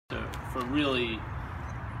for really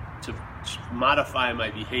to modify my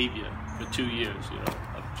behavior for 2 years, you know,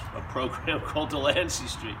 a program called Delancey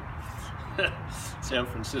Street, San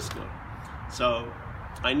Francisco. So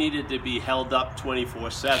I needed to be held up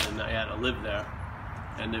 24/7. I had to live there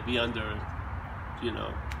and to be under, you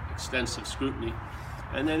know, extensive scrutiny.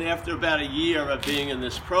 And then after about a year of being in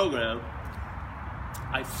this program,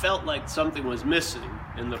 I felt like something was missing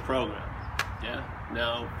in the program. Yeah.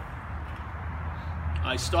 Now,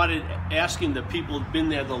 I started asking the people who'd been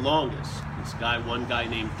there the longest. One guy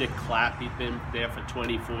named Dick Clapp, he'd been there for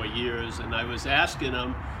 24 years, and I was asking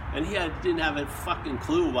him, and he didn't have a fucking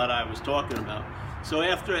clue what I was talking about. So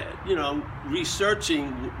after, you know,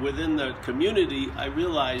 researching within the community, I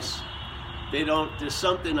realized there's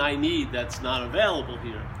something I need that's not available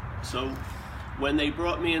here. So when they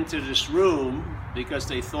brought me into this room, because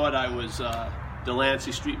they thought I was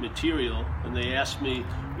Delancey Street material, and they asked me,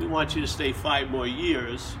 "We want you to stay 5 more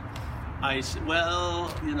years." I said,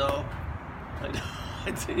 well, you know,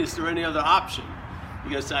 is there any other option?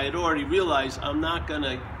 Because I had already realized I'm not going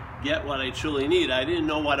to get what I truly need. I didn't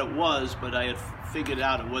know what it was, but I had figured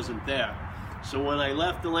out it wasn't there. So when I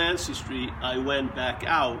left Delancey Street, I went back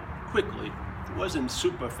out quickly. It wasn't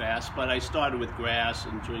super fast, but I started with grass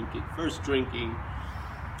and drinking.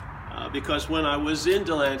 Because when I was in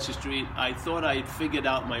Delancey Street, I thought I had figured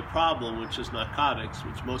out my problem, which is narcotics,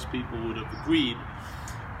 which most people would have agreed.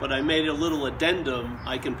 But I made a little addendum,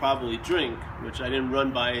 I can probably drink, which I didn't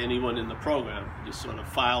run by anyone in the program. I just sort of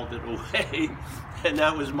filed it away. And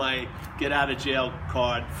that was my get out of jail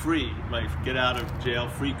card free, my get out of jail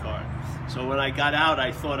free card. So when I got out,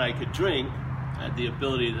 I thought I could drink. I had the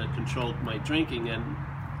ability to control my drinking, and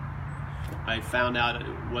I found out it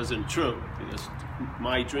wasn't true, because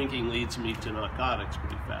my drinking leads me to narcotics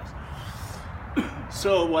pretty fast.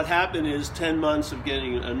 So what happened is 10 months of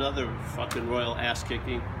getting another fucking royal ass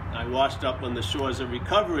kicking. I washed up on the shores of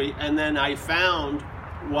recovery, and then I found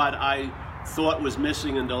what I thought was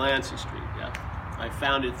missing in Delancey Street. Yeah, I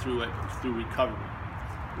found it through recovery,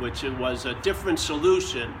 which it was a different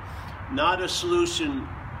solution, not a solution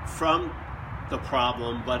from the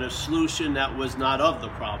problem, but a solution that was not of the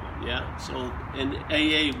problem. Yeah. So in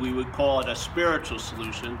AA we would call it a spiritual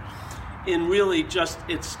solution. In really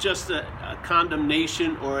it's just a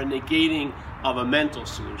condemnation or a negating of a mental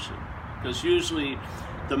solution, because usually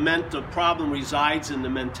the mental problem resides in the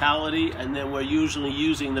mentality, and then we're usually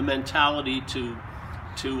using the mentality to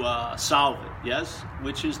solve it. Yes,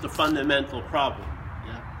 which is the fundamental problem.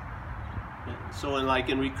 Yeah. So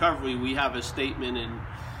in recovery, we have a statement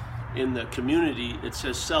in the community. It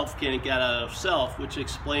says self can't get out of self, which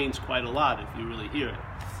explains quite a lot if you really hear it.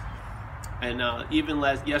 And even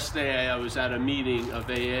yesterday I was at a meeting of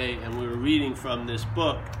AA, and we were reading from this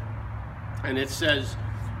book, and it says,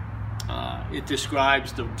 it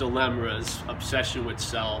describes the dilemma as obsession with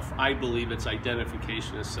self. I believe it's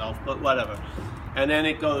identification as self, but whatever. And then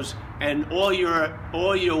it goes, and all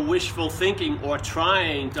your wishful thinking or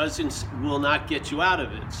trying will not get you out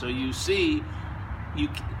of it. So you see,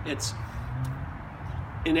 it's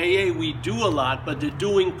in AA we do a lot, but the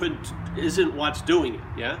doing isn't what's doing it.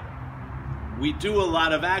 Yeah. We do a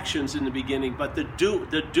lot of actions in the beginning, but the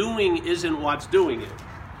doing isn't what's doing it.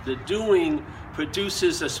 The doing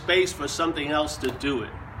produces a space for something else to do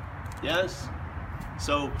it. Yes?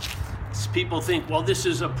 So people think, well, this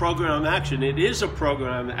is a program of action. It is a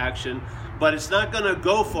program of action, but it's not going to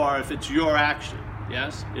go far if it's your action.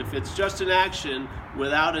 Yes? If it's just an action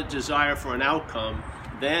without a desire for an outcome,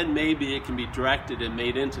 then maybe it can be directed and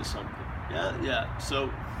made into something. Yeah. So,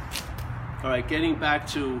 all right, getting back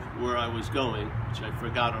to where I was going, which I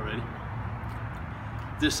forgot already.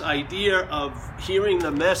 This idea of hearing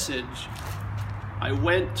the message, I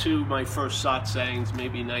went to my first satsangs,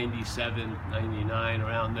 maybe 97, 99,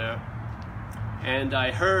 around there, and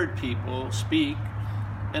I heard people speak,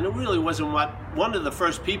 and it really wasn't one of the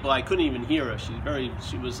first people, I couldn't even hear her.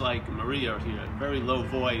 She was like Maria here, very low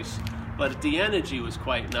voice, but the energy was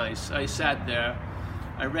quite nice. I sat there,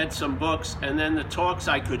 I read some books, and then the talks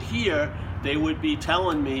I could hear, they would be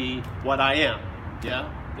telling me what I am,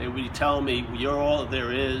 yeah? They would be telling me, you're all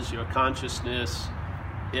there is, your consciousness,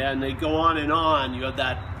 yeah, and they go on and on. You have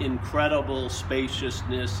that incredible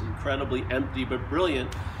spaciousness, incredibly empty but brilliant.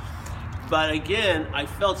 But again, I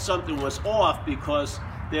felt something was off, because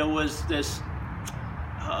there was this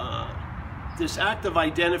act of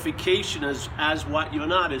identification as what you're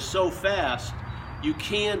not is so fast, you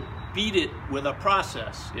can't beat it with a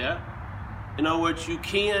process, yeah? In other words, you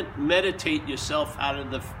can't meditate yourself out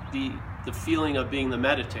of the feeling of being the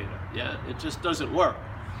meditator. Yeah, it just doesn't work.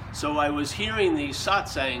 So I was hearing these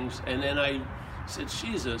satsangs, and then I said,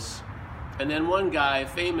 Jesus, And then one guy, a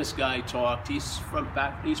famous guy, talked. He's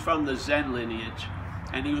from the Zen lineage,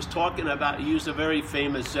 and he was talking about. He used a very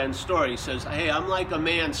famous Zen story. He says, "Hey, I'm like a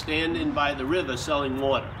man standing by the river selling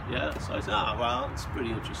water." Yeah. So I said, "Oh, well, it's pretty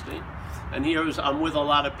interesting." And I'm with a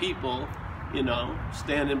lot of people, you know,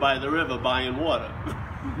 standing by the river buying water.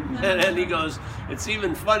 And then he goes, "It's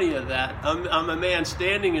even funnier that I'm a man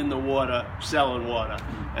standing in the water selling water."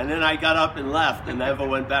 And then I got up and left and never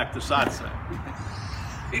went back to satsang.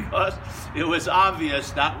 Because it was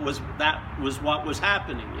obvious that was what was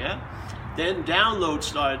happening, yeah? Then downloads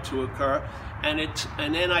started to occur, and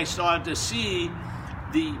then I started to see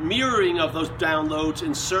the mirroring of those downloads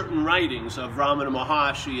in certain writings of Ramana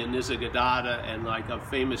Maharshi and Nisargadatta and like a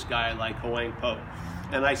famous guy like Huang Po.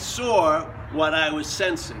 And I saw what I was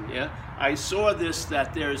sensing, yeah? I saw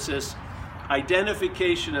that there's this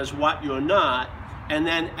identification as what you're not, and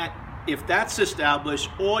then if that's established,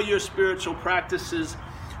 all your spiritual practices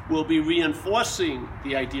will be reinforcing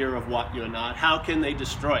the idea of what you're not. How can they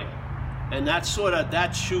destroy it? And that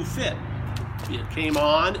shoe fit. It came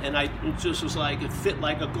on, and it just was like, it fit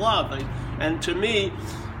like a glove. And to me,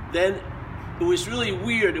 then it was really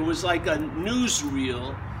weird. It was like a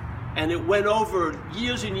newsreel, and it went over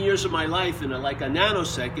years and years of my life in like a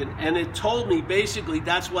nanosecond, and it told me basically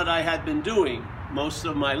that's what I had been doing most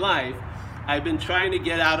of my life. I've been trying to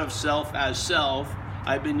get out of self as self.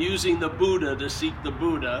 I've been using the Buddha to seek the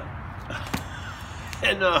Buddha.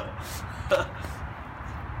 And,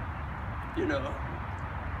 you know,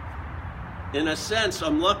 in a sense,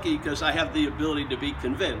 I'm lucky because I have the ability to be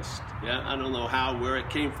convinced. Yeah, I don't know where it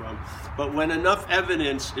came from. But when enough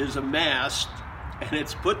evidence is amassed and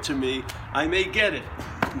it's put to me, I may get it.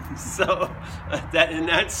 So that in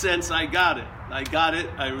that sense, I got it.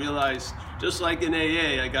 I realized, just like in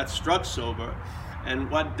AA, I got struck sober.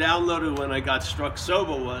 And what downloaded when I got struck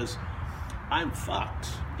sober was, I'm fucked.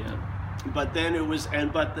 Yeah. But then it was,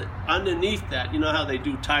 underneath that, you know how they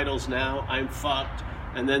do titles now? I'm fucked.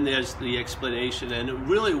 And then there's the explanation. And it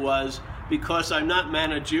really was because I'm not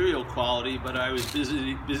managerial quality, but I was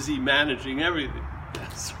busy managing everything.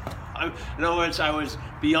 In other words, I was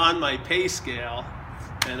beyond my pay scale,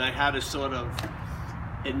 and I had to sort of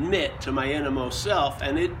admit to my innermost self,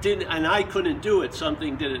 and I couldn't do it.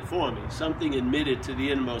 Something did it for me. Something admitted to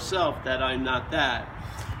the innermost self that I'm not that.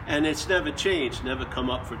 And it's never changed, never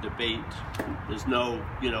come up for debate. There's no,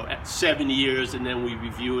 7 years and then we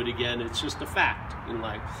review it again. It's just a fact in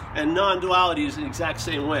life. And non-duality is the exact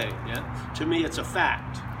same way. Yeah? To me, it's a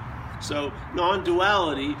fact. So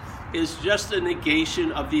non-duality is just a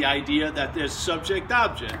negation of the idea that there's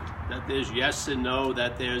subject-object, that there's yes and no,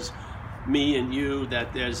 that there's me and you,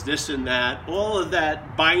 that there's this and that. All of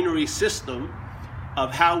that binary system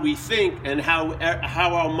of how we think and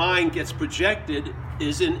how our mind gets projected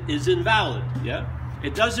is invalid. Yeah,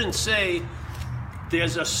 it doesn't say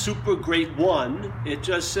there's a super great one. It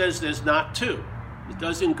just says there's not two. It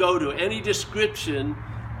doesn't go to any description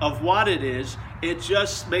of what it is. It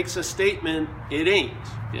just makes a statement. It ain't.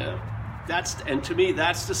 Yeah, and to me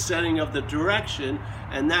that's the setting of the direction,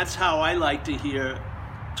 and that's how I like to hear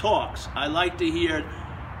talks. I like to hear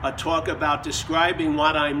a talk about describing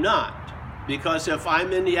what I'm not, because if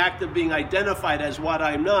I'm in the act of being identified as what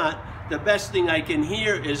I'm not, the best thing I can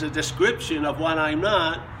hear is a description of what I'm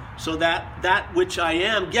not, so that which I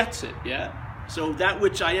am gets it. Yeah, so that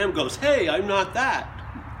which I am goes, hey, I'm not that,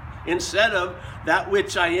 instead of that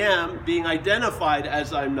which I am being identified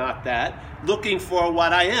as I'm not that, looking for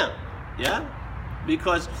what I am. Yeah,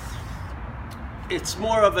 because it's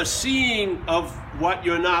more of a seeing of what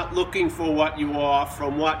you're not, looking for what you are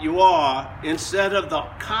from what you are, instead of the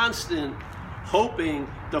constant hoping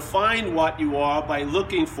to find what you are by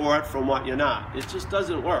looking for it from what you're not. It just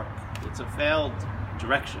doesn't work. It's a failed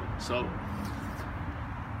direction. So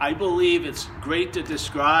I believe it's great to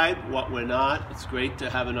describe what we're not. It's great to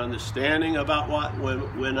have an understanding about what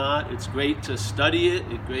we're not. It's great to study it.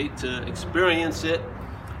 It's great to experience it.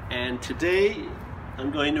 And today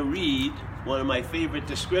I'm going to read one of my favorite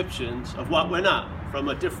descriptions of what we're not from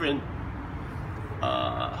a different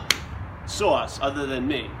source other than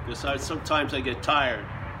me, because sometimes I get tired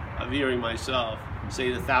of hearing myself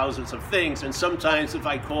say the thousands of things, and sometimes if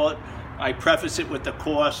I preface it with the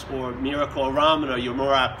Course or Miracle of Ramana, you're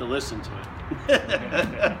more apt to listen to it.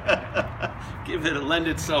 Lend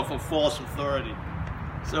itself a false authority.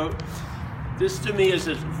 So this to me is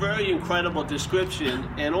a very incredible description,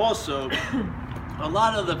 and also a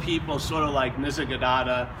lot of the people, sort of like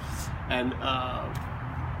Nisargadatta and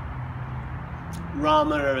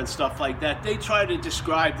Ramana and stuff like that, they try to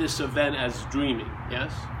describe this event as dreaming,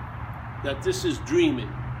 yes? That this is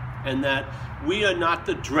dreaming, and that we are not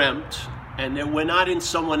the dreamt, and then we're not in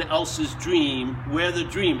someone else's dream, we're the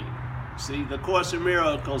dreaming. See, the Course in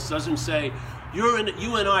Miracles doesn't say, you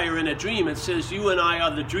and I are in a dream. It says you and I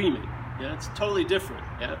are the dreaming. Yeah, it's totally different.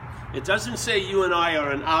 Yeah, it doesn't say you and I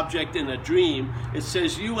are an object in a dream. It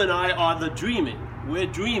says you and I are the dreaming. We're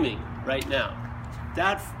dreaming right now.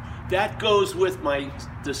 That goes with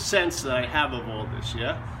the sense that I have of all this.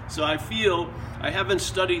 Yeah. So I feel I haven't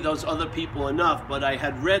studied those other people enough, but I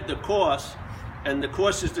had read the Course, and the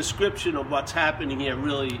Course's description of what's happening here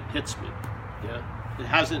really hits me. Yeah. It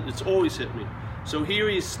hasn't. It's always hit me. So here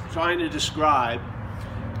he's trying to describe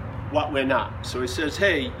what we're not. So he says,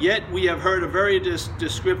 hey, yet we have heard a very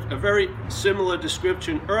similar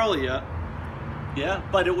description earlier, yeah,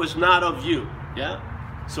 but it was not of you, yeah.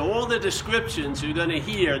 So all the descriptions you're going to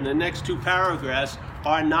hear in the next 2 paragraphs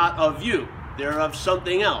are not of you. They're of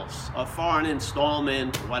something else, a foreign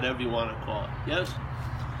installment, whatever you want to call it, yes.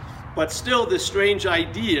 But still, this strange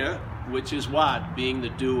idea, which is what? Being the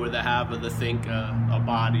do or the have or the thinker, a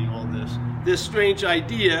body, all this. This strange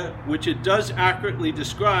idea, which it does accurately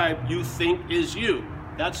describe, you think is you.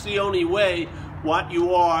 That's the only way what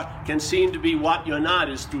you are can seem to be what you're not,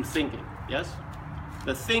 is through thinking, yes?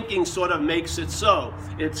 The thinking sort of makes it so.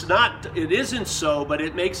 It isn't so, but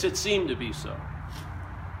it makes it seem to be so.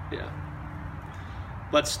 Yeah.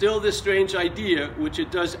 But still this strange idea, which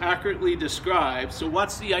it does accurately describe. So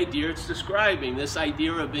what's the idea it's describing? This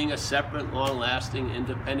idea of being a separate, long-lasting,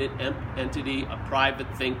 independent entity, a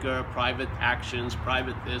private thinker, private actions,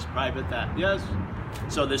 private this, private that. Yes?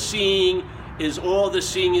 So the seeing is, all the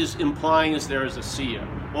seeing is implying is there is a seer.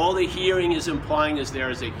 All the hearing is implying is there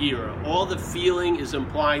is a hearer. All the feeling is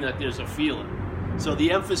implying that there's a feeler. So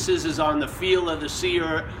the emphasis is on the feeler, the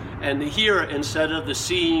seer, and the hearer instead of the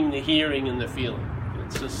seeing, the hearing, and the feeling.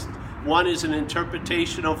 It's just, one is an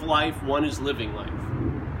interpretation of life, one is living life.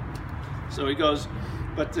 So he goes,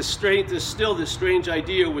 but there's still this strange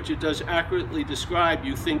idea which it does accurately describe,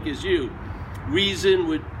 you think is you. Reason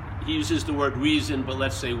would, he uses the word reason, but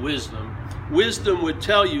let's say wisdom. Wisdom would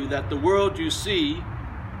tell you that the world you see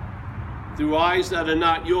through eyes that are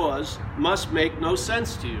not yours must make no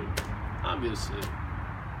sense to you, obviously.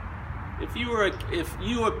 If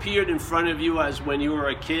you appeared in front of you as when you were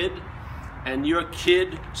a kid, and your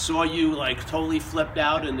kid saw you like totally flipped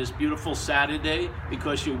out in this beautiful Saturday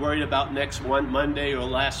because you're worried about next Monday or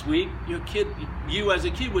last week, you as a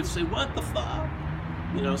kid would say, what the fuck?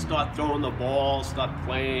 You know, start throwing the ball, start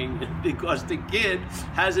playing, because the kid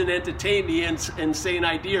hasn't entertained the insane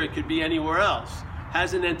idea it could be anywhere else.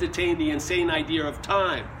 Hasn't entertained the insane idea of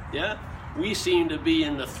time, yeah? We seem to be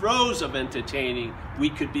in the throes of entertaining. We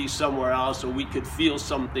could be somewhere else, or we could feel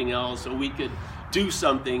something else, or we could do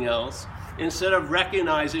something else. Instead of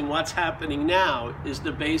recognizing what's happening now is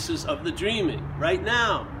the basis of the dreaming, right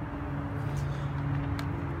now.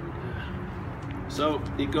 So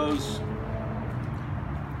he goes,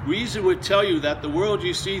 reason would tell you that the world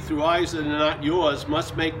you see through eyes that are not yours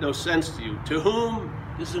must make no sense to you. To whom,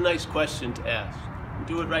 this is a nice question to ask.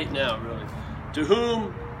 Do it right now, really. To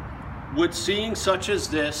whom would seeing such as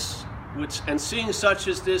this, and seeing such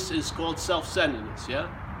as this is called self-centeredness, yeah?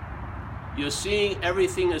 You're seeing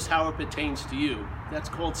everything as how it pertains to you. That's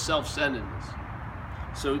called self-centeredness.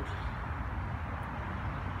 So,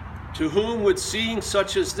 to whom would seeing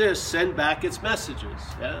such as this send back its messages?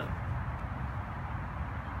 Yeah.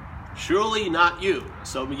 Surely not you.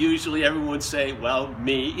 So usually everyone would say, well,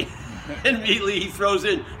 me. And immediately he throws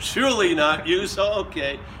in, surely not you. So,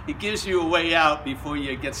 okay, he gives you a way out before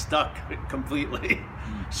you get stuck completely.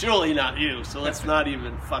 Surely not you. So let's not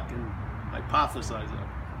even fucking hypothesize that.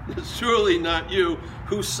 Surely not you,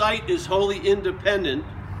 whose sight is wholly independent,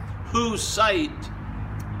 whose sight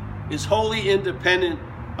is wholly independent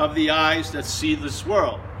of the eyes that see this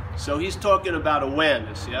world. So he's talking about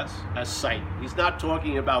awareness, yes, as sight. He's not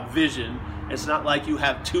talking about vision. It's not like you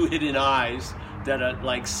have 2 hidden eyes that are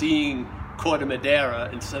like seeing Corte Madera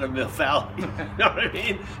instead of Mill Valley. You know what I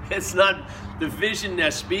mean? It's not, the vision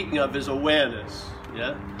they're speaking of is awareness,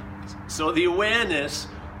 yeah? So the awareness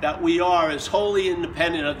that we are is wholly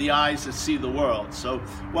independent of the eyes that see the world. So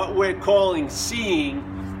what we're calling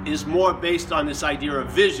seeing is more based on this idea of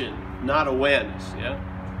vision, not awareness, yeah?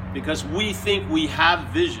 Because we think we have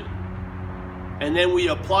vision. And then we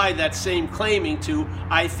apply that same claiming to,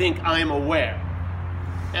 I think I'm aware,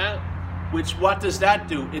 yeah? Which, what does that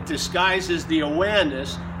do? It disguises the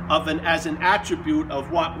awareness of as an attribute of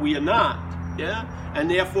what we are not, yeah? And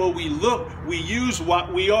therefore we use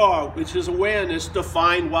what we are, which is awareness, to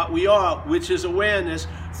find what we are, which is awareness,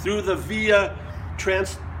 through the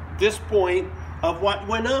this point of what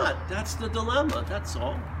we're not. That's the dilemma, that's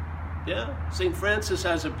all. Yeah? St. Francis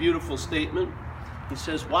has a beautiful statement. He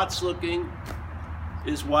says, what's looking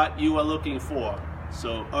is what you are looking for.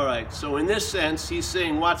 So, all right. So in this sense, he's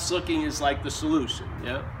saying what's looking is like the solution,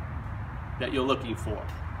 yeah, that you're looking for.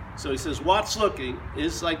 So he says, what's looking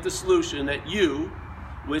is like the solution that you,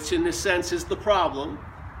 which in this sense is the problem,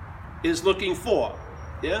 is looking for,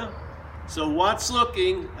 yeah? So what's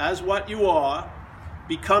looking as what you are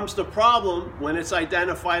becomes the problem when it's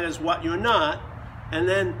identified as what you're not, and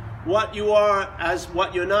then what you are as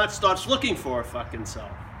what you're not starts looking for a fucking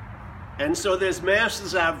self. And so there's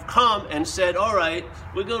masters that have come and said, all right,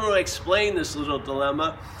 we're going to explain this little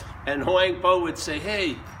dilemma. And Huang Po would say,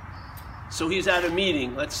 hey, so he's at a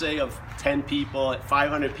meeting, let's say of 10 people,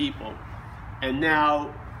 500 people. And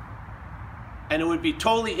it would be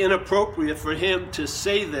totally inappropriate for him to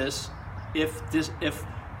say this if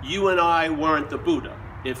you and I weren't the Buddha.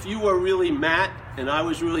 If you were really Matt and I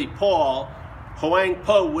was really Paul, Huang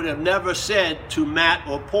Po would have never said to Matt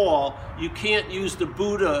or Paul, you can't use the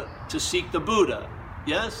Buddha to seek the Buddha,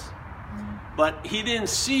 yes? But he didn't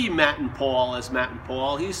see Matt and Paul as Matt and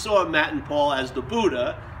Paul. He saw Matt and Paul as the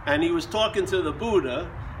Buddha, and he was talking to the Buddha,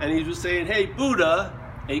 and he was saying, hey, Buddha,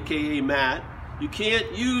 aka Matt, you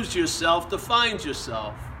can't use yourself to find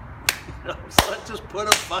yourself. You know, so just put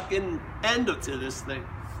a fucking end to this thing.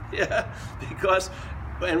 Yeah, because,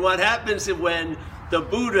 and what happens is when the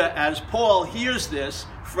Buddha, as Paul hears this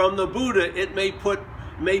from the Buddha, it may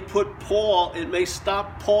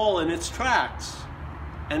stop Paul in its tracks.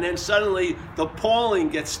 And then suddenly the Pauling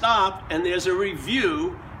gets stopped and there's a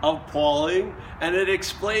review of Pauling, and it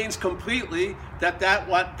explains completely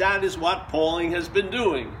that is what Pauling has been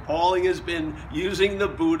doing. Pauling has been using the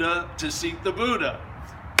Buddha to seek the Buddha.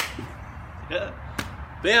 Yeah.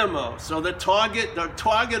 Bammo. So the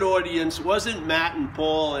target audience wasn't Matt and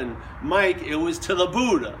Paul and Mike, it was to the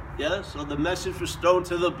Buddha. Yeah? So the message was thrown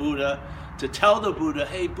to the Buddha to tell the Buddha,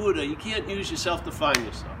 hey Buddha, you can't use yourself to find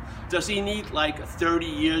yourself. Does he need like 30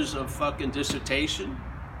 years of fucking dissertation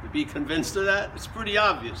to be convinced of that? It's pretty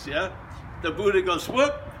obvious, yeah? The Buddha goes,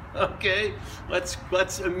 whoop, okay,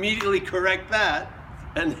 let's immediately correct that.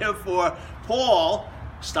 And therefore, Paul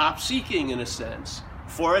stops seeking, in a sense,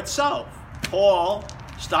 for itself. Paul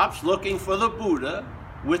stops looking for the Buddha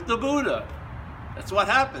with the Buddha. That's what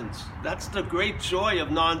happens. That's the great joy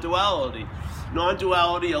of non-duality.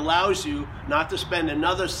 Non-duality allows you not to spend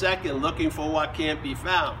another second looking for what can't be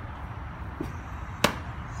found.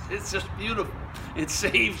 It's just beautiful. It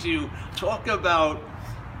saves you. Talk about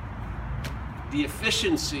the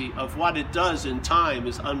efficiency of what it does in time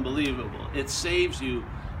is unbelievable. It saves you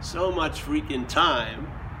so much freaking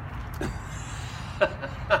time.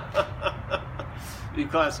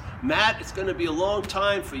 Because, Matt, it's going to be a long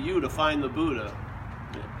time for you to find the Buddha.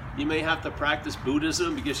 You may have to practice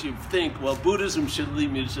Buddhism because you think, well, Buddhism should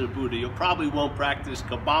lead me to the Buddha. You probably won't practice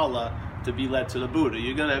Kabbalah to be led to the Buddha.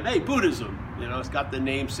 You're going to have, hey, Buddhism. You know, it's got the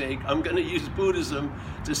namesake. I'm going to use Buddhism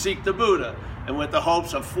to seek the Buddha. And with the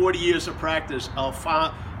hopes of 40 years of practice, I'll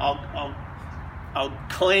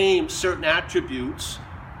claim certain attributes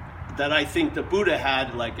that I think the Buddha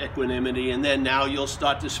had, like equanimity, and then now you'll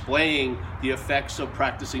start displaying the effects of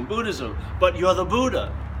practicing Buddhism. But you're the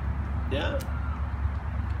Buddha. Yeah?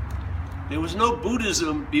 There was no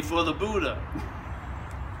Buddhism before the Buddha.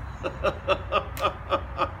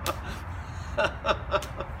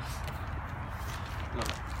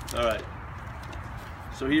 All right.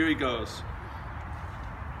 So here he goes.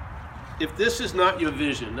 If this is not your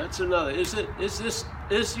vision, that's another.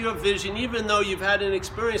 Is your vision, even though you've had an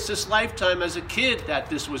experience this lifetime as a kid that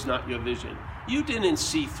this was not your vision? You didn't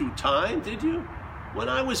see through time, did you? When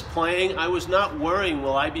I was playing, I was not worrying,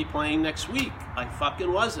 will I be playing next week? I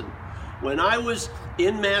fucking wasn't. When I was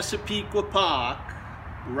in Massapequa Park,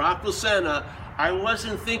 Rockville Center, I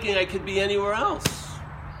wasn't thinking I could be anywhere else.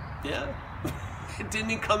 Yeah? It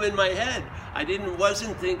didn't come in my head.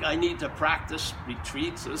 Wasn't think I need to practice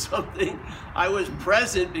retreats or something. I was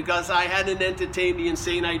present because I hadn't entertained the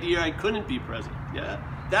insane idea I couldn't be present. Yeah?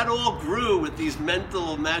 That all grew with these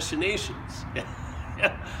mental machinations.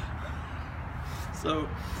 Yeah? So,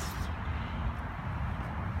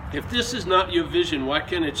 if this is not your vision, what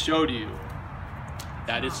can it show to you?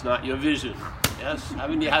 That it's not your vision. Yes?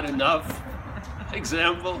 Haven't you had enough?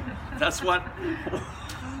 Example? That's what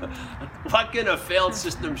can a failed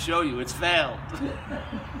system show you? It's failed.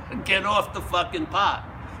 Get off the fucking pot.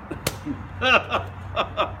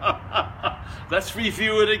 Let's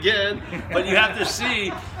review it again. But you have to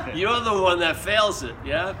see, you're the one that fails it,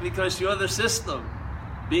 yeah? Because you're the system.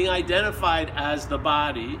 Being identified as the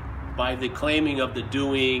body by the claiming of the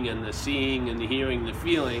doing and the seeing and the hearing, the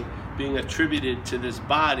feeling, being attributed to this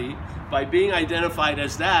body. By being identified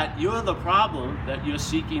as that, you're the problem that you're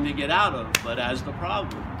seeking to get out of, but as the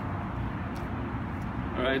problem.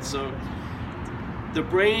 All right, so the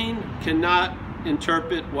brain cannot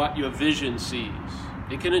interpret what your vision sees.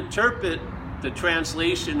 It can interpret the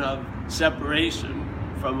translation of separation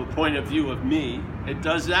from a point of view of me. It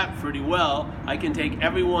does that pretty well. I can take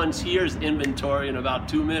everyone's here's inventory in about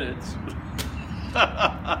 2 minutes.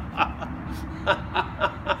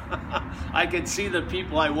 I can see the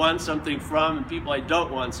people I want something from and people I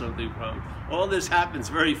don't want something from. All this happens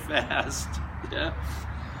very fast. Yeah?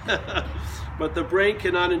 But the brain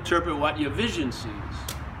cannot interpret what your vision sees.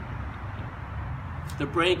 The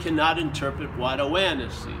brain cannot interpret what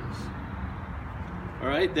awareness sees. All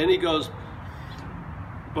right? Then he goes,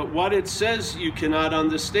 but what it says you cannot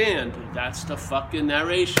understand. That's the fucking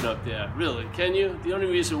narration up there. Really, can you? The only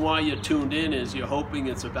reason why you're tuned in is you're hoping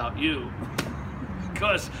it's about you.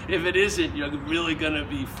 Because if it isn't, you're really going to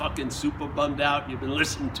be fucking super bummed out. You've been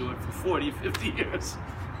listening to it for 40, 50 years.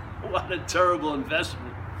 What a terrible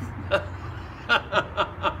investment.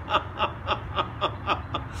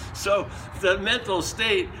 So the mental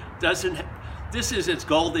state doesn't, this is its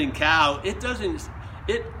golden cow. It doesn't,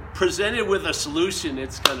 it presented with a solution,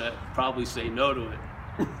 it's going to probably say no to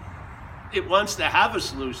it. It wants to have a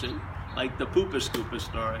solution, like the Poopa Scoopa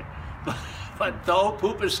story. But the whole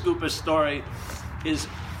Poopa Scoopa story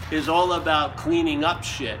is all about cleaning up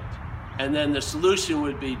shit. And then the solution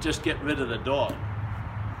would be just get rid of the dog.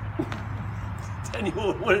 Then you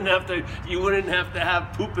wouldn't have to have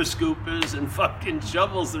Poopa Scoopas and fucking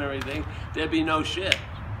shovels and everything. There'd be no shit.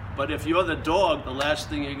 But if you're the dog, the last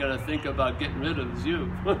thing you're going to think about getting rid of is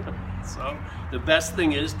you. So the best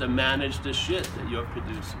thing is to manage the shit that you're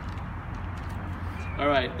producing. All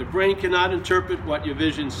right, the brain cannot interpret what your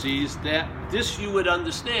vision sees. This you would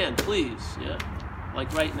understand, please, yeah?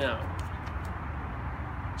 Like right now.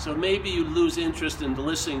 So maybe you lose interest in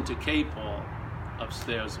listening to K-Paul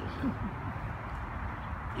upstairs.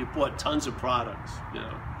 You bought tons of products, you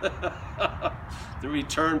know. The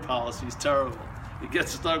return policy is terrible. You get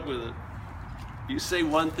stuck with it. You say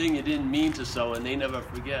one thing you didn't mean to someone, and they never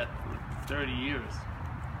forget for 30 years.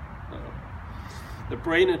 The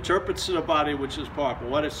brain interprets to the body, which is part, but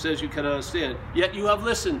what it says you can understand. Yet you have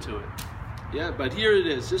listened to it. Yeah, but here it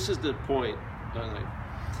is. This is the point.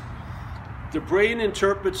 The brain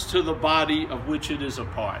interprets to the body of which it is a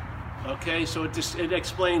part. Okay, so it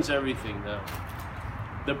explains everything now.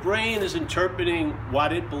 The brain is interpreting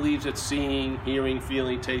what it believes it's seeing, hearing,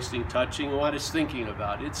 feeling, tasting, touching, what it's thinking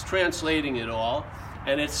about. It's translating it all.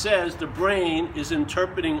 And it says the brain is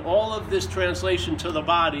interpreting all of this translation to the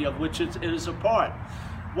body of which it is a part.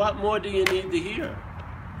 What more do you need to hear?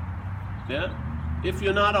 Yeah? If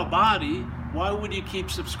you're not a body, why would you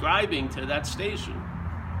keep subscribing to that station?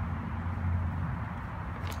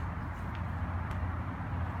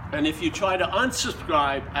 And if you try to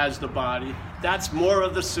unsubscribe as the body, that's more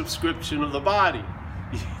of the subscription of the body.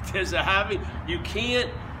 You can't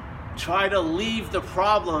try to leave the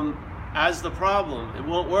problem as the problem. It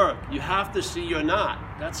won't work. You have to see you're not.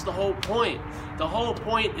 That's the whole point. The whole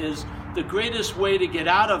point is the greatest way to get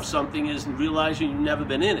out of something is realizing you've never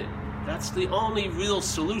been in it. That's the only real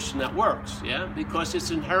solution that works, yeah? Because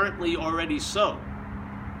it's inherently already so.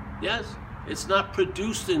 Yes? It's not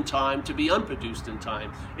produced in time to be unproduced in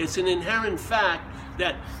time. It's an inherent fact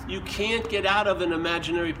that you can't get out of an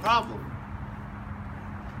imaginary problem.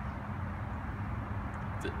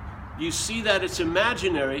 You see that it's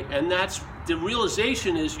imaginary, and that's the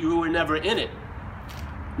realization is you were never in it.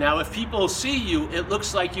 Now, if people see you, it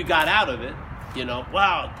looks like you got out of it. You know,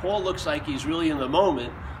 wow, Paul looks like he's really in the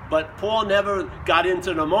moment, but Paul never got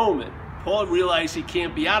into the moment. Paul realized he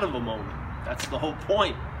can't be out of a moment. That's the whole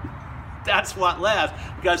point. That's what lasts.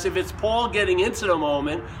 Because if it's Paul getting into the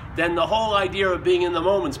moment, then the whole idea of being in the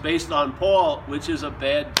moment is based on Paul, which is a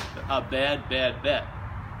bad bet.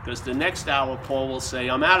 Because the next hour, Paul will say,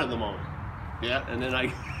 I'm out of the moment. Yeah, and then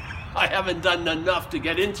I haven't done enough to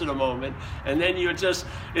get into the moment. And then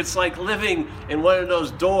it's like living in one of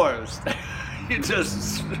those doors.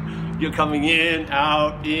 You're coming in,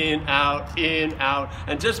 out, in, out, in, out.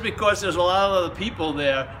 And just because there's a lot of other people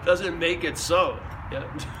there doesn't make it so. Yeah.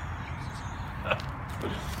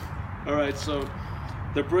 All right, so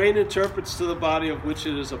the brain interprets to the body of which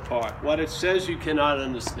it is a part. What it says you cannot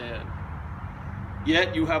understand.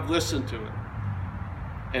 Yet you have listened to it.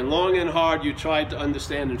 And long and hard you tried to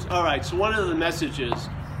understand it. All right, so one of the messages,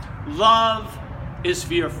 love is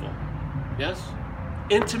fearful. Yes?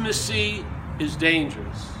 Intimacy is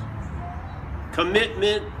dangerous.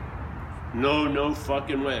 Commitment, no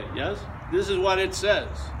fucking way. Yes? This is what it says.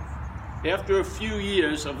 after a few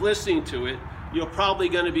years of listening to it, you're probably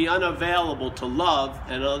going to be unavailable to love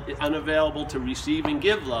and unavailable to receive and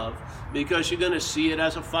give love, because you're going to see it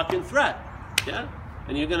as a fucking threat, yeah?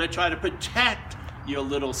 And you're going to try to protect your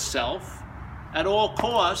little self at all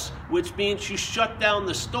costs, which means you shut down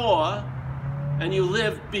the store and you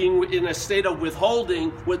live being in a state of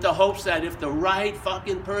withholding with the hopes that if the right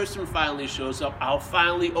fucking person finally shows up, I'll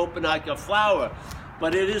finally open like a flower.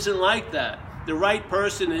 But it isn't like that. The right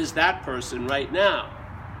person is that person right now.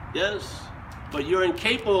 Yes? But you're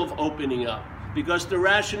incapable of opening up because the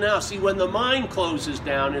rationale, see, when the mind closes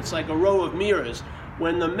down, it's like a row of mirrors.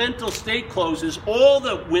 When the mental state closes, all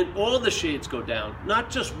the shades go down. Not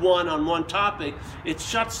just one on one topic. It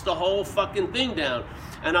shuts the whole fucking thing down.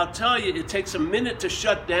 And I'll tell you, it takes a minute to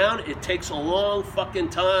shut down. It takes a long fucking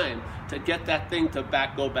time to get that thing to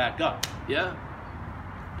go back up. Yeah?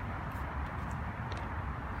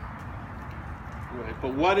 Right.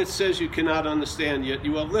 But what it says you cannot understand, yet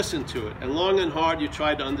you have listened to it, and long and hard you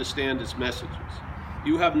try to understand its messages.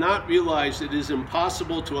 You have not realized it is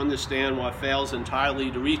impossible to understand what fails entirely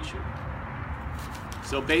to reach you.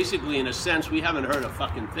 So basically, in a sense, we haven't heard a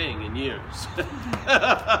fucking thing in years.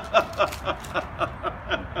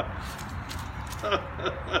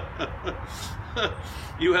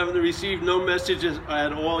 You haven't received no messages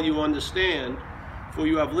at all you understand, for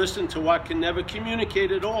you have listened to what can never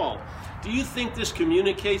communicate at all. Do you think this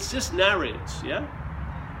communicates? This narrates, yeah?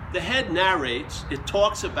 The head narrates, it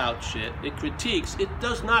talks about shit, it critiques, it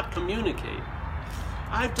does not communicate.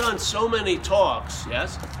 I've done so many talks,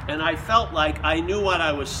 yes, and I felt like I knew what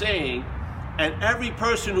I was saying, and every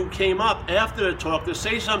person who came up after the talk to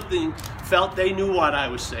say something felt they knew what I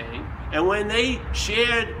was saying. And when they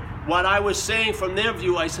shared what I was saying from their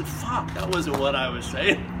view, I said, fuck, that wasn't what I was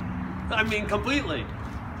saying. I mean, completely.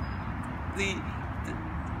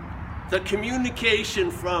 The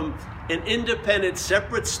communication from an independent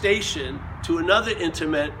separate station to another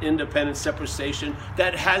independent separate station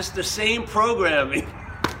that has the same programming,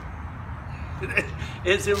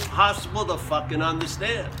 it's impossible to fucking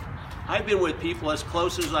understand. I've been with people as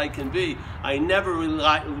close as I can be. I never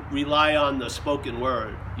rely on the spoken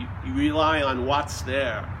word. You rely on what's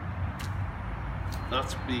there,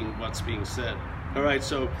 not what's being said. All right,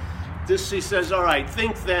 so this, he says, all right,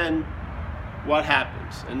 think then what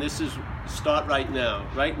happens. And this is, start right now.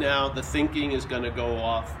 Right now, the thinking is going to go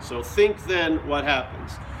off. So think then what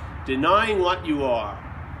happens. Denying what you are.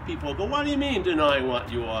 People go, what do you mean denying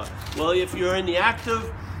what you are? Well, if you're in the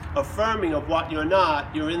active affirming of what you're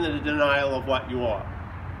not, you're in the denial of what you are.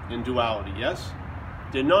 In duality, yes?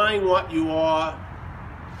 Denying what you are,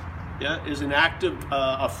 yeah, is an active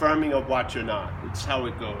affirming of what you're not. It's how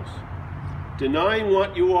it goes. Denying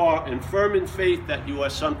what you are and firm in faith that you are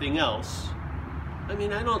something else. I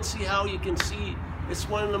mean, I don't see how you can see. It's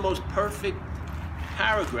one of the most perfect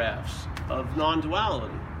paragraphs of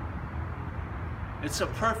non-duality. It's a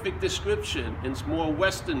perfect description in more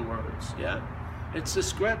Western words, yeah? It's a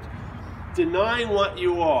script. Denying what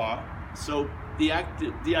you are, so being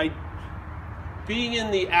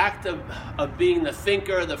in the act of being the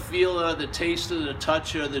thinker, the feeler, the taster, the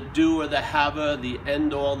toucher, the doer, the haver, the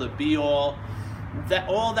end-all, the be-all, that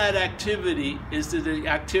all that activity is the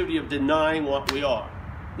activity of denying what we are.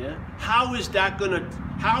 Yeah? How is that gonna,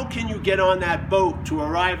 how can you get on that boat to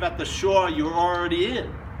arrive at the shore you're already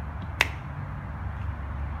in?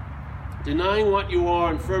 Denying what you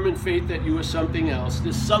are and firm in faith that you are something else.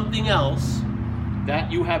 This something else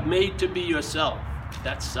that you have made to be yourself.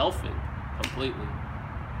 That's selfing completely.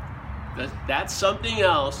 That's something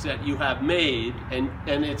else that you have made, and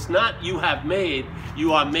it's not you have made,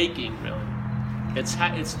 you are making, really. It's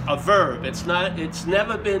a verb. It's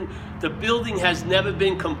never been, the building has never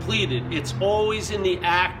been completed. It's always in the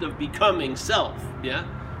act of becoming self, yeah?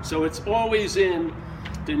 So it's always in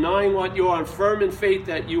denying what you are and firm in faith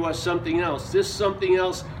that you are something else. This something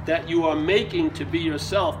else that you are making to be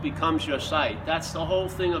yourself becomes your sight. That's the whole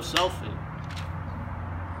thing of selfing.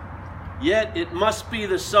 Yet it must be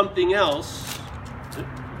the something else,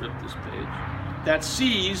 rip this page, that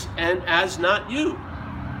sees and as not you.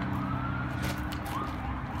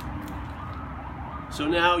 So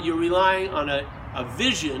now you're relying on a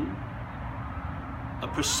vision, a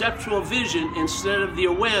perceptual vision instead of the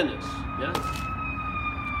awareness. Yeah?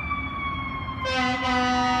 I'm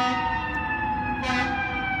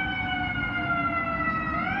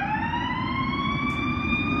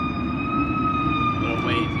going to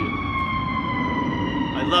wave you.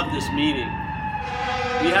 I love this meeting.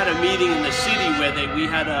 We had a meeting in the city where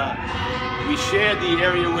we shared the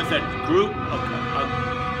area with a group of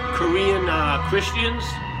Korean Christians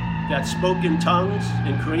that spoke in tongues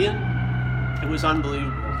in Korean. It was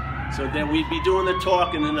unbelievable. So then we'd be doing the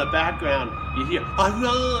talk, and in the background, you'd hear, it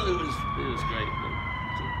was great.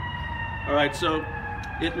 All right, so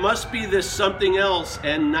it must be this something else,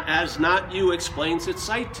 and as not you explains its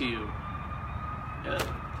sight to you.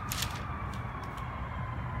 Yeah.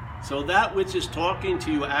 So that which is talking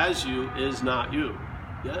to you as you is not you.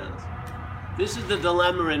 Yes. This is the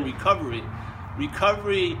dilemma in recovery.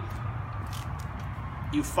 Recovery,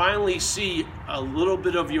 you finally see a little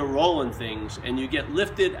bit of your role in things, and you get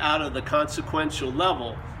lifted out of the consequential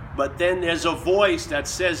level, but then there's a voice that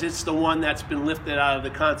says it's the one that's been lifted out of the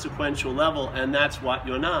consequential level, and that's what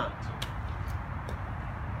you're not.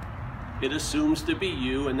 It assumes to be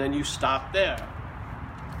you, and then you stop there.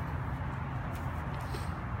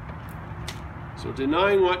 So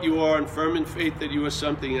denying what you are and firm in faith that you are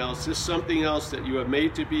something else, this something else that you have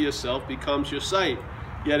made to be yourself becomes your sight.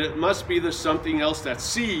 Yet it must be the something else that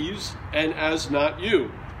sees, and as not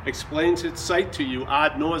you, explains its sight to you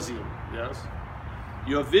ad nauseum. Yes?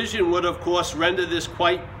 Your vision would, of course, render this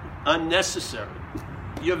quite unnecessary.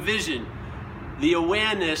 Your vision, the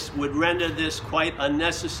awareness would render this quite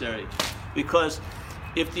unnecessary. Because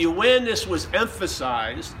if the awareness was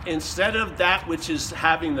emphasized, instead of that which is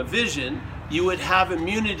having the vision, you would have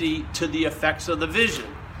immunity to the effects of the vision.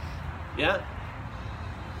 Yeah?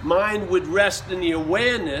 Mind would rest in the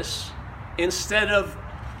awareness instead of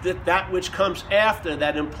that which comes after,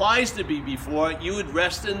 that implies to be before. You would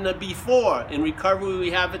rest in the before. In recovery, we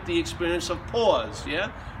have it the experience of pause.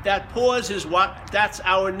 Yeah? That pause is that's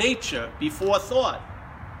our nature, before thought.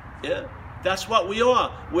 Yeah? That's what we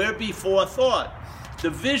are. We're before thought. The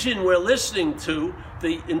vision we're listening to,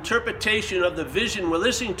 the interpretation of the vision we're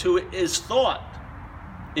listening to is thought.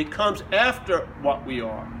 It comes after what we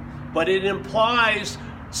are. But it implies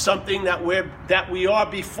something that we are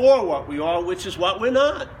before what we are, which is what we're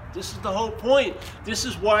not. This is the whole point. This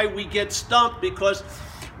is why we get stumped, because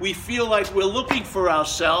we feel like we're looking for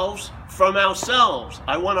ourselves from ourselves.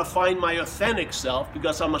 I want to find my authentic self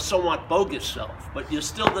because I'm a somewhat bogus self, but you're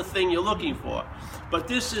still the thing you're looking for. But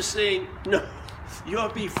this is saying, no, you're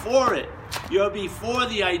before it. You're before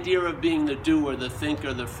the idea of being the doer, the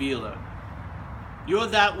thinker, the feeler. You're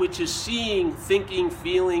that which is seeing, thinking,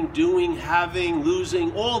 feeling, doing, having,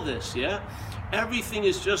 losing, all this, yeah? Everything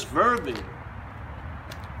is just verbing.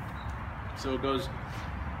 So it goes,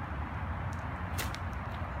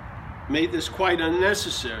 made this quite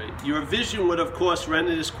unnecessary. Your vision would, of course,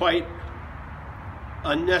 render this quite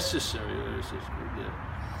unnecessary.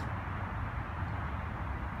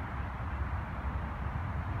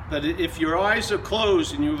 But if your eyes are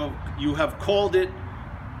closed and you have called it,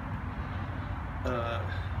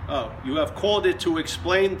 you have called it to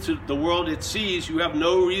explain to the world it sees, you have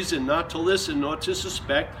no reason not to listen nor to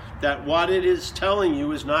suspect that what it is telling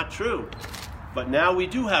you is not true. But now we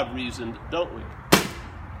do have reason, don't we?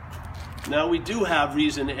 Now we do have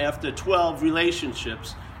reason after 12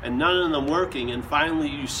 relationships and none of them working, and finally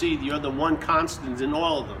you see you're the one constant in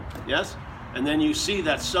all of them, yes? And then you see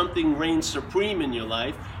that something reigns supreme in your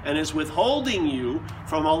life and is withholding you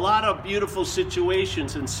from a lot of beautiful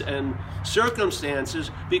situations and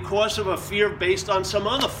circumstances because of a fear based on some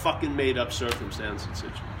other fucking made-up circumstance and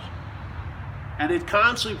situation. And it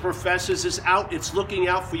constantly professes it's looking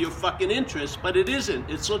out for your fucking interests, but it isn't.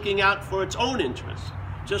 It's looking out for its own interests,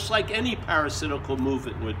 just like any parasitical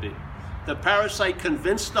movement would be. The parasite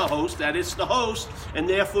convinced the host that it's the host, and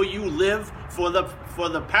therefore you live for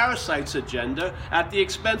the parasite's agenda at the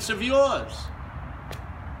expense of yours.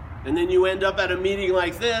 And then you end up at a meeting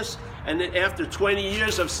like this, and then after 20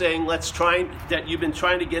 years of saying, that you've been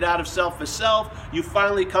trying to get out of self for self, you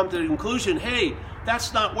finally come to the conclusion, hey,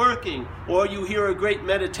 that's not working. Or you hear a great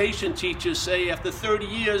meditation teacher say after 30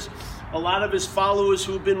 years, a lot of his followers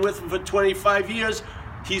who've been with him for 25 years,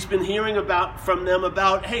 he's been hearing from them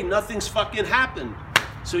about, hey, nothing's fucking happened.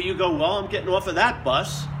 So you go, well, I'm getting off of that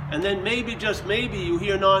bus. And then maybe, just maybe, you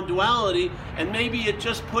hear non-duality, and maybe it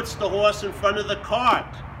just puts the horse in front of the cart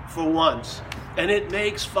for once. And it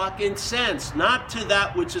makes fucking sense. Not to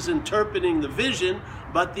that which is interpreting the vision,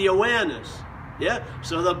 but the awareness. Yeah?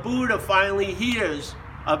 So the Buddha finally hears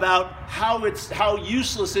about how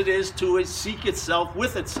useless it is to seek itself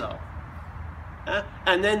with itself.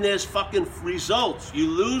 And then there's fucking results. You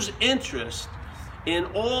lose interest in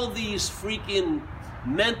all these freaking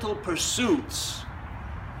mental pursuits,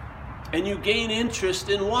 and you gain interest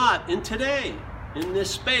in what? In today, in this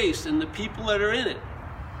space, in the people that are in it.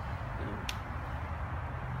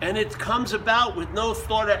 And it comes about with no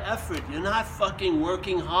thought or effort. You're not fucking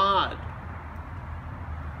working hard.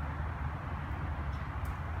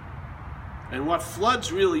 And what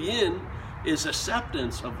floods really in is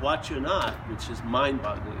acceptance of what you're not, which is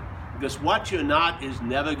mind-boggling. Because what you're not is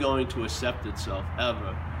never going to accept itself,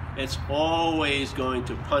 ever. It's always going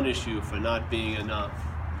to punish you for not being enough.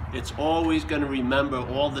 It's always going to remember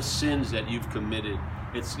all the sins that you've committed.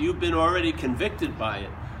 You've been already convicted by it.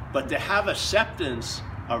 But to have acceptance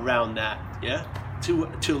around that, yeah?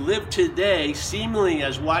 To live today seemingly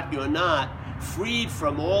as what you're not, freed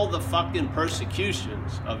from all the fucking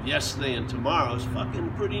persecutions of yesterday and tomorrow, is fucking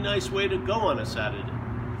a pretty nice way to go on a Saturday.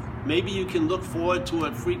 Maybe you can look forward to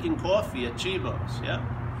a freaking coffee at Chivo's, yeah?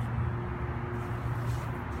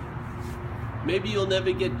 Maybe you'll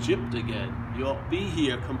never get gypped again. You'll be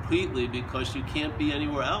here completely because you can't be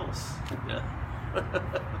anywhere else. Yeah?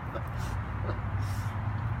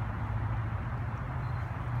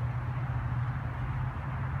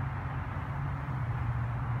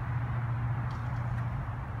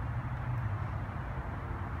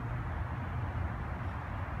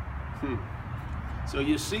 So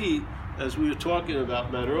you see, as we were talking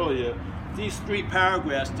about that earlier, these 3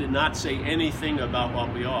 paragraphs did not say anything about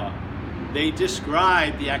what we are. They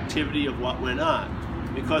describe the activity of what we're not,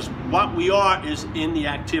 because what we are is in the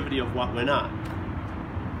activity of what we're not.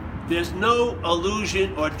 There's no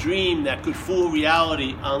illusion or dream that could fool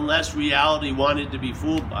reality unless reality wanted to be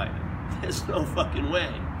fooled by it. There's no fucking way,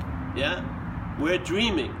 yeah? We're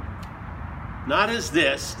dreaming. Not as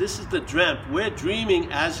this is the dreamt. We're dreaming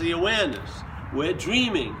as the awareness. We're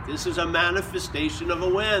dreaming. This is a manifestation of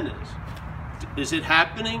awareness. Is it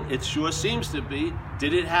happening? It sure seems to be.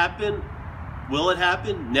 Did it happen? Will it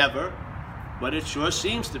happen? Never. But it sure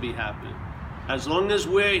seems to be happening. As long as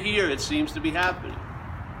we're here, it seems to be happening.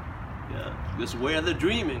 Yeah, because we're the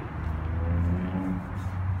dreaming.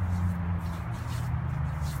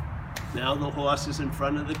 Now the horse is in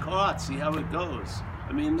front of the cart. See how it goes.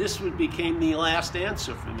 I mean, this became the last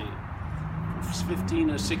answer for me. For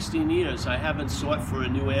 15 or 16 years, I haven't sought for a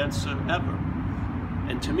new answer ever.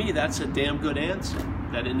 And to me, that's a damn good answer.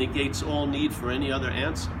 That it negates all need for any other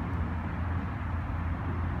answer.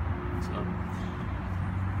 So,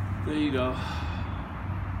 there you go.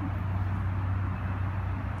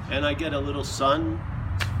 And I get a little sun.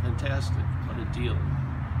 Fantastic. What a deal.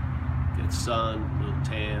 Get sun, a little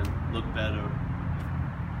tan, look better.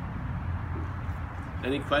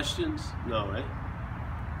 Any questions? No, right?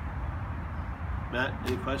 Matt,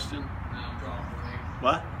 any question? No, I'm drawing blank.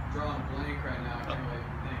 What? Drawing blank right now. I can't wait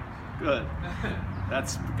to think. Good.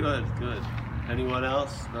 That's good, good. Anyone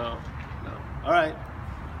else? No? No. All right.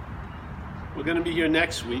 We're going to be here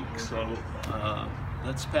next week, so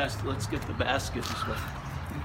let's get the baskets.